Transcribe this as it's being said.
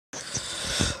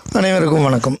அனைவருக்கும்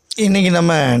வணக்கம். இன்றைக்கி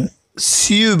நம்ம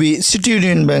CUB city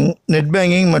union bank net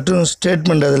banking மற்றும்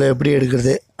ஸ்டேட்மெண்ட் அதில் எப்படி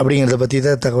எடுக்கிறது அப்படிங்கிறத பற்றி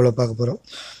தான் தகவலை பார்க்க போகிறோம்.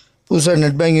 புதுசாக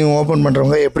நெட் பேங்கிங் ஓப்பன்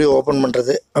பண்ணுறவங்க எப்படி ஓப்பன்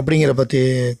பண்ணுறது அப்படிங்கிற பற்றி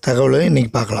தகவலை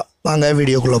இன்றைக்கி பார்க்கலாம். வாங்க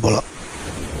வீடியோக்குள்ளே போகலாம்.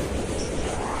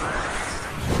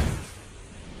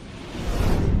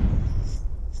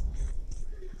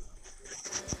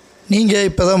 நீங்கள்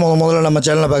இப்போ தான் முதல்ல நம்ம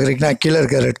சேனலை பார்க்குறீங்கன்னா கீழே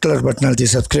இருக்க ரெட் கலர் பட்டன் அழுத்தி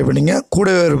சப்ஸ்கிரைப் பண்ணிங்க.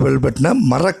 கூடவே ஒரு பெல் பட்டனை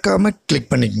மறக்காமல் கிளிக்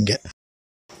பண்ணிக்கோங்க.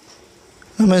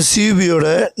 நம்ம CUBயோட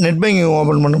நெட் பேங்கிங்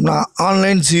ஓப்பன் பண்ணோம்னா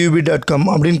onlinecub.com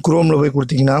அப்படின்னு குரோமில் போய்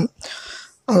கொடுத்தீங்கன்னா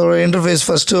அதோட இன்டர்ஃபேஸ்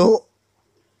ஃபஸ்ட்டு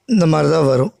இந்த மாதிரி தான்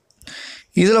வரும்.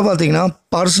 இதில் பார்த்தீங்கன்னா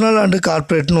பர்சனல் அண்டு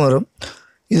கார்ப்பரேட்னு வரும்.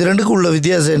 இது ரெண்டுக்கும் உள்ள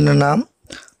வித்தியாசம் என்னென்னா,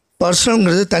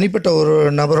 பர்சனல்ங்கிறது தனிப்பட்ட ஒரு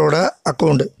நபரோட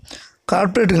அக்கௌண்ட்டு,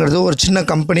 கார்ப்பரேட்டுங்கிறது ஒரு சின்ன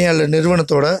கம்பெனியாக இல்லை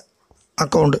நிறுவனத்தோட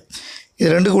அக்கௌண்ட்டு. இது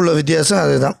ரெண்டுக்கும் உள்ள வித்தியாசம்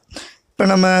அதுதான். இப்போ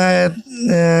நம்ம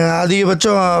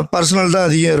அதிகபட்சம் பர்சனல் தான்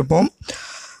அதிகம் இருப்போம்.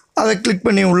 அதை கிளிக்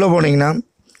பண்ணி உள்ளே போனீங்கன்னா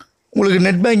உங்களுக்கு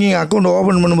நெட் பேங்கிங் அக்கௌண்ட்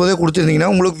ஓப்பன் பண்ணும்போதே கொடுத்துருந்தீங்கன்னா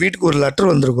உங்களுக்கு வீட்டுக்கு ஒரு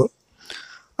லெட்டர் வந்திருக்கும்.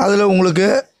 அதில் உங்களுக்கு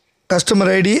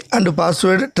customer ID and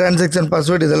password, transaction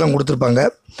password இதெல்லாம் கொடுத்துருப்பாங்க.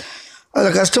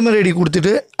 அதில் கஸ்டமர் ஐடி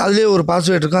கொடுத்துட்டு அதிலே ஒரு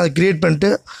பாஸ்வேர்டு இருக்கும். அதை க்ரியேட்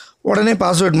பண்ணிட்டு உடனே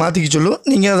பாஸ்வேர்டு மாற்றிக்க சொல்லும்.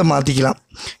 நீங்கள் அதை மாற்றிக்கலாம்.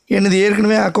 எனது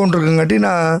ஏற்கனவே அக்கௌண்ட் இருக்குங்காட்டி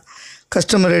நான்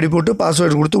கஸ்டமர் ஐடி போட்டு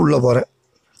பாஸ்வேர்டு கொடுத்து உள்ளே போகிறேன்.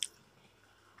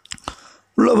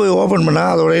 உள்ளே போய் ஓப்பன் பண்ணால்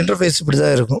அதோடய இன்டர்ஃபேஸ் இப்படி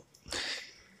தான் இருக்கும்.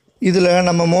 இதில்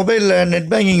நம்ம மொபைலில் நெட்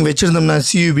பேங்கிங் வச்சுருந்தோம்னா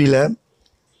CUBயில்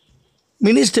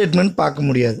மினி ஸ்டேட்மெண்ட் பார்க்க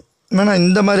முடியாது. ஏன்னா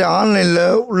இந்த மாதிரி ஆன்லைனில்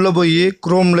உள்ளே போய்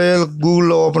குரோமில்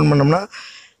கூகுளில் ஓப்பன் பண்ணோம்னா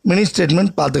மினி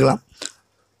ஸ்டேட்மெண்ட் பார்த்துக்கலாம்.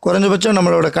 குறைஞ்சபட்சம்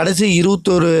நம்மளோட கடைசி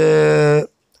 21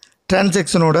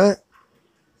 டிரான்சாக்ஷனோட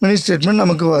மினி ஸ்டேட்மெண்ட்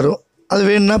நமக்கு வரும். அது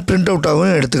வேணும்னா பிரிண்ட்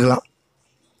அவுட்டாகவும் எடுத்துக்கலாம்.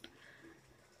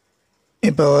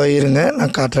 இப்போ இருங்க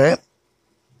நான் காட்டுறேன்.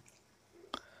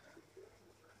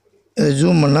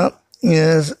 ஜூம் பண்ணால்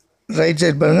ரைட்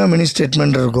சைட் பாருங்கள் மினி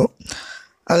ஸ்டேட்மெண்ட் இருக்கும்.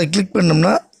 அதை கிளிக்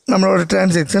பண்ணோம்னா நம்மளோட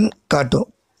டிரான்சாக்ஷன்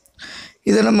காட்டும்.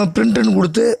 இதை நம்ம பிரிண்ட்டுன்னு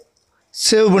கொடுத்து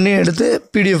சேவ் பண்ணி எடுத்து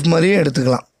PDF மாதிரியும்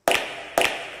எடுத்துக்கலாம்.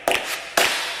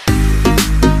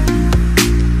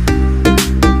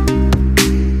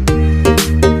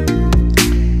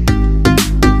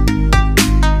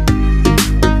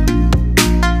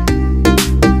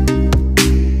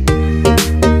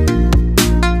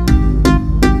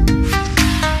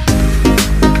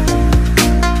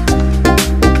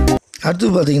 அடுத்து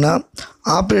பார்த்திங்கன்னா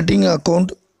operating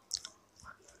account,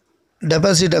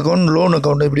 deposit account, loan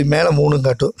account, இப்படி மேலே 3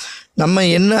 காட்டும்.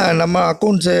 நம்ம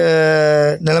அக்கௌண்ட்ஸு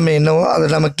நிலைமை என்னவோ அதை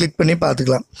நம்ம கிளிக் பண்ணி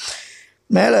பார்த்துக்கலாம்.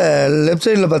 மேலே லெஃப்ட்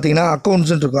சைடில் பார்த்திங்கன்னா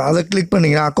அக்கௌண்ட்ஸுன்னு இருக்கும். அதை கிளிக்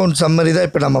பண்ணிங்கன்னா அக்கௌண்ட் சம்மரி தான்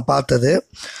இப்போ நம்ம பார்த்தது.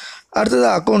 அடுத்தது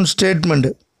அக்கௌண்ட்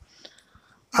ஸ்டேட்மெண்ட்டு,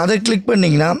 அதை கிளிக்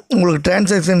பண்ணிங்கன்னா உங்களுக்கு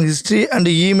transaction history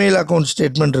and email account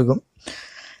statement இருக்கும்.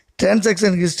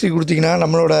 டிரான்சாக்ஷன் ஹிஸ்ட்ரி கொடுத்திங்கன்னா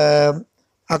நம்மளோட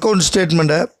அக்கௌண்ட்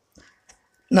ஸ்டேட்மெண்ட்டை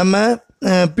நம்ம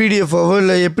PDFஓவோ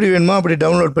இல்லை எப்படி வேணுமோ அப்படி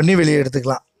டவுன்லோட் பண்ணி வெளியே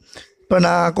எடுத்துக்கலாம். இப்போ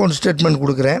நான் அக்கௌண்ட் ஸ்டேட்மெண்ட்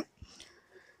கொடுக்குறேன்.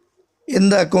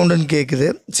 எந்த அக்கௌண்ட்டுன்னு கேட்குது.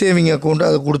 சேவிங் அக்கௌண்ட்டு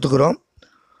அதை கொடுத்துக்குறோம்.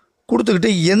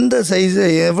 கொடுத்துக்கிட்டு எந்த சைஸு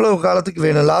எவ்வளோ காலத்துக்கு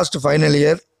வேணும், last final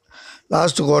year,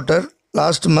 last quarter,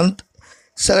 last month,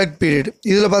 select period.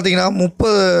 இதில் பார்த்திங்கன்னா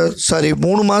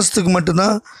 3 மாதத்துக்கு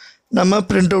மட்டும்தான் நம்ம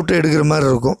பிரிண்ட் அவுட் எடுக்கிற மாதிரி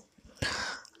இருக்கும்.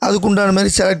 அதுக்குண்டான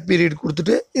மாதிரி செலக்ட் பீரியட்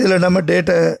கொடுத்துட்டு இதில் நம்ம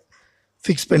டேட்டை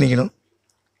ஃபிக்ஸ் பண்ணிக்கணும்.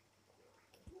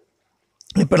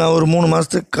 இப்போ நான் ஒரு 3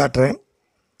 மாதத்துக்கு காட்டுறேன்.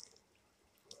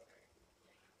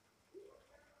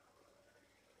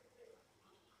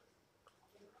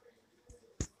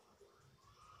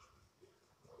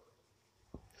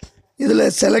 இதில்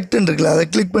செலக்ட்ன்னு இருக்குல்ல, அதை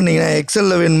கிளிக் பண்ணிங்கன்னா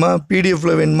எக்ஸலில் வேணுமா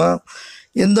PDFயில் வேணுமா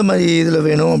எந்த மாதிரி இதில்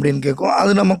வேணும் அப்படின்னு கேட்கும்.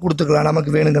 அது நம்ம கொடுத்துக்கலாம்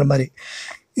நமக்கு வேணுங்கிற மாதிரி.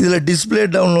 இதில் டிஸ்பிளே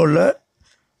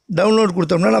டவுன்லோட்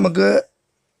கொடுத்தோம்னா நமக்கு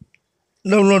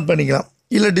டவுன்லோட் பண்ணிக்கலாம்.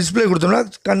 இல்லை டிஸ்பிளே கொடுத்தோம்னா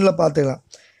கண்ணில் பார்த்துக்கலாம்.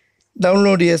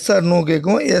 டவுன்லோடு எஸ் ஆர் நோ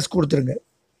கேட்கும். எஸ் கொடுத்துருங்க.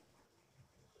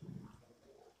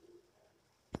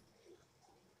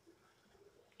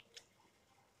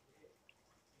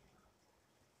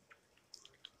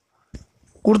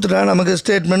 கொடுத்துட்டா நமக்கு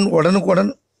ஸ்டேட்மெண்ட்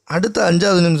உடனுக்குடன் அடுத்த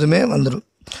 5வது நிமிஷமே வந்துடும்.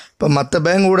 இப்போ மற்ற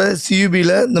பேங்கோட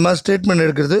CUBயில் இந்த மாதிரி ஸ்டேட்மெண்ட்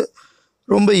எடுக்கிறது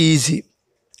ரொம்ப ஈஸி.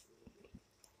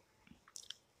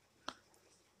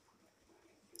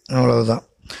 அவ்வளவுதான்.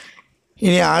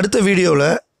 இனி அடுத்த வீடியோவில்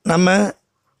நம்ம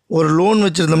ஒரு லோன்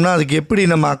வச்சுருந்தோம்னா அதுக்கு எப்படி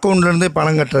நம்ம அக்கௌண்ட்லேருந்தே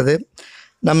பணம் கட்டுறது,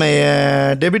 நம்ம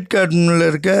டெபிட் கார்டில்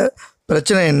இருக்க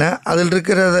பிரச்சனை என்ன, அதில்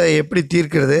இருக்கிறத எப்படி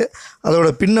தீர்க்கிறது, அதோட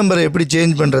பின் நம்பரை எப்படி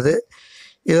சேஞ்ச் பண்ணுறது,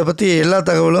 இதை பற்றி எல்லா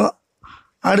தகவலும்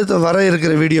அடுத்த வர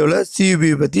இருக்கிற வீடியோவில்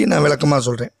CUB பற்றி நான் விளக்கமாக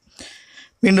சொல்கிறேன்.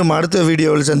 மீண்டும் அடுத்த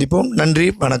வீடியோவில் சந்திப்போம். நன்றி,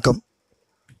 வணக்கம்.